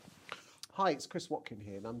Hi, it's Chris Watkin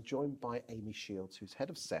here, and I'm joined by Amy Shields, who's Head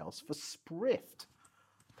of Sales for Sprift.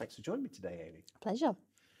 Thanks for joining me today, Amy. Pleasure. I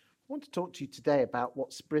want to talk to you today about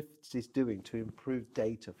what Sprift is doing to improve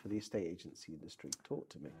data for the estate agency industry. Talk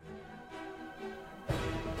to me.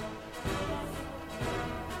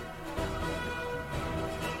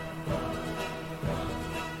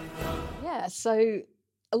 Yeah, so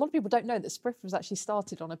a lot of people don't know that Sprift was actually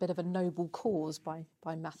started on a bit of a noble cause by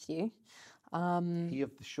Matthew. He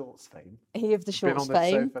of the shorts fame. He of the shorts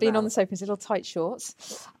fame, been on the sofa in his little tight shorts.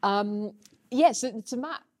 So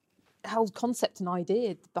Matt, whole concept and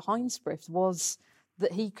idea behind Sprift was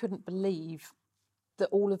that he couldn't believe that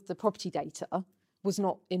all of the property data was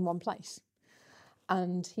not in one place.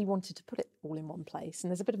 And he wanted to put it all in one place.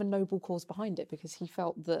 And there's a bit of a noble cause behind it because he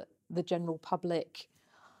felt that the general public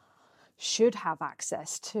should have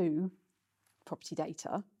access to property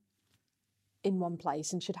data in one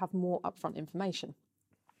place and should have more upfront information.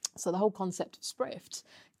 So the whole concept of Sprift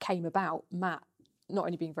came about, Matt not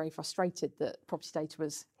only being very frustrated that property data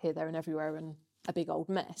was here, there and everywhere and a big old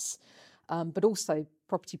mess, but also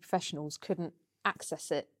property professionals couldn't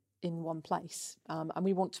access it in one place. And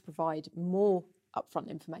we want to provide more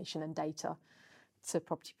upfront information and data to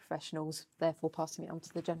property professionals, therefore passing it on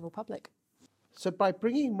to the general public. So by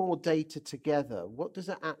bringing more data together, what does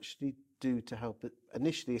it actually do to help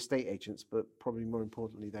initially estate agents, but probably more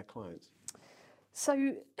importantly their clients?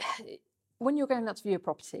 So when you're going out to view a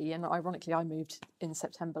property, and ironically I moved in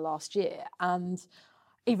September last year, and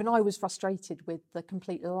even I was frustrated with the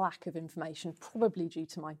complete lack of information, probably due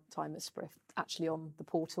to my time at Sprift, actually on the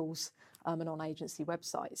portals and on agency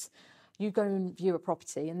websites. You go and view a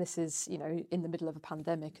property, and this is, in the middle of a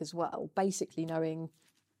pandemic as well, basically knowing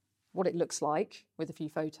what it looks like with a few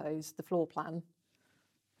photos, the floor plan,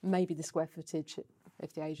 maybe the square footage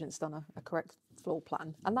if the agent's done a correct floor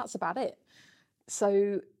plan, and that's about it.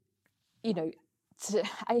 So,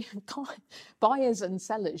 buyers and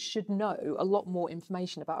sellers should know a lot more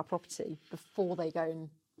information about a property before they go and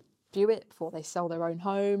view it, before they sell their own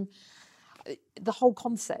home. The whole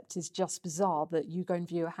concept is just bizarre that you go and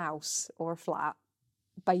view a house or a flat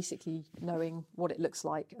basically knowing what it looks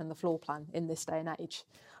like and the floor plan in this day and age.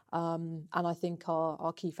 And I think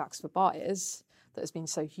our key facts for buyers that has been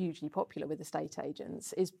so hugely popular with estate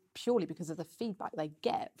agents is purely because of the feedback they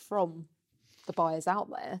get from the buyers out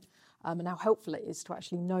there, and how helpful it is to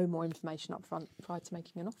actually know more information up front prior to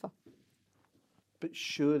making an offer. But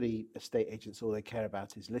surely estate agents, all they care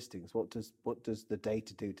about is listings. What does the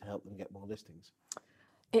data do to help them get more listings?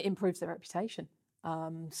 It improves their reputation.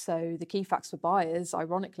 So the key facts for buyers,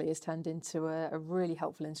 ironically, has turned into a really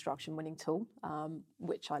helpful instruction winning tool,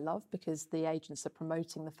 which I love because the agents are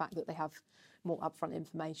promoting the fact that they have more upfront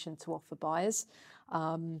information to offer buyers.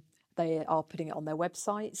 They are putting it on their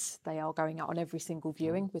websites. They are going out on every single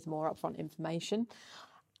viewing with more upfront information.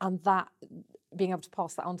 And that, being able to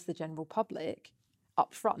pass that on to the general public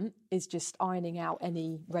up front is just ironing out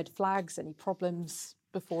any red flags, any problems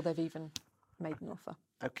before they've even made an offer.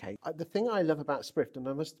 Okay. The thing I love about Sprift, and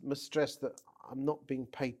I must stress that I'm not being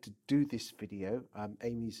paid to do this video.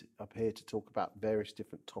 Amy's up here to talk about various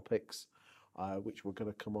different topics, which we're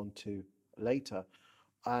going to come on to later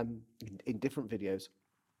in different videos.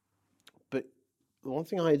 But the one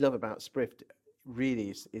thing I love about Sprift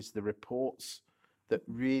really is the reports that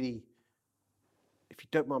really, if you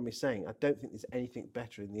don't mind me saying, I don't think there's anything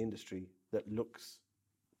better in the industry that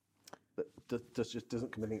just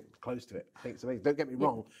doesn't come anything close to it. I think it's amazing. Don't get me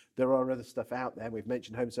wrong, there are other stuff out there. We've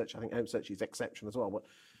mentioned Home Search. I think Home Search is exceptional as well. But,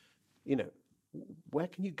 where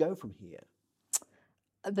can you go from here?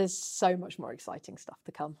 There's so much more exciting stuff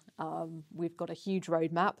to come. We've got a huge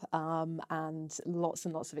roadmap and lots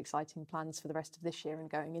of exciting plans for the rest of this year and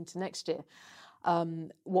going into next year.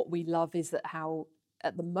 What we love is that how,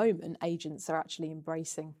 at the moment, agents are actually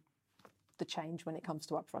embracing the change when it comes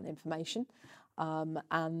to upfront information.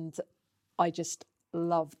 And I just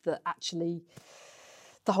love that actually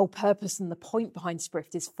the whole purpose and the point behind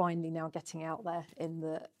Sprift is finally now getting out there in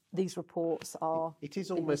that these reports are... It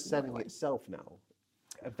is almost selling itself now,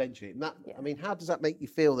 eventually. And that, I mean, how does that make you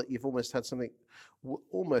feel that you've almost had something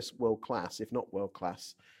almost world-class, if not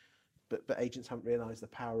world-class, but agents haven't realised the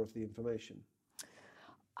power of the information?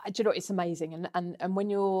 Do you know, it's amazing. And when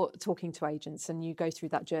you're talking to agents and you go through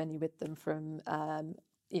that journey with them from...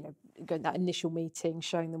 going that initial meeting,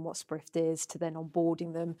 showing them what Sprift is, to then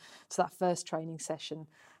onboarding them to that first training session,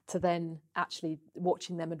 to then actually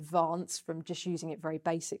watching them advance from just using it very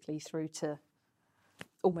basically through to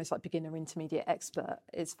almost like beginner, intermediate, expert,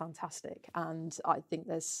 is fantastic. And I think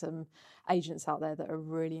there's some agents out there that are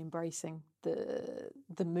really embracing the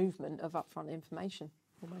movement of upfront information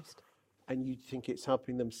almost. And you think it's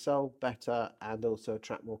helping them sell better and also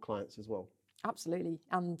attract more clients as well? Absolutely,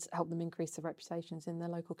 and help them increase their reputations in their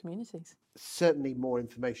local communities. Certainly more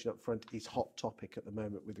information up front is hot topic at the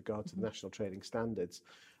moment with regard to the National Trading Standards,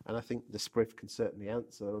 and I think the SPRIF can certainly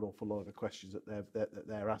answer an awful lot of the questions that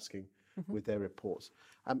they're asking with their reports.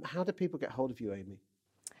 How do people get hold of you, Amy?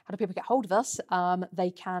 How do people get hold of us?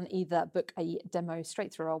 They can either book a demo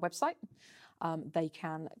straight through our website. They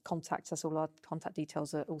can contact us. All our contact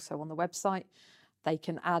details are also on the website. They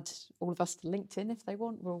can add all of us to LinkedIn if they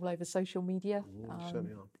want. We're all over social media,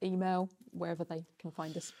 Certainly are. email, wherever they can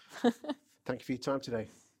find us. Thank you for your time today.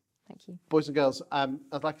 Thank you. Boys and girls,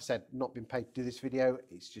 like I said, not been paid to do this video.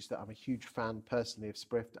 It's just that I'm a huge fan personally of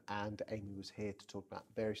Sprift, and Amy was here to talk about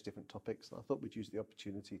various different topics. And I thought we'd use the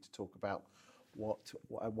opportunity to talk about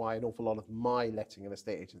why an awful lot of my letting and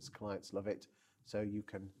estate agents clients love it. So you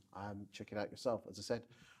can check it out yourself. As I said,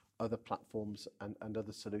 other platforms and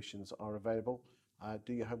other solutions are available.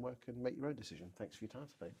 Do your homework and make your own decision. Thanks for your time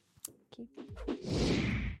today. Thank you.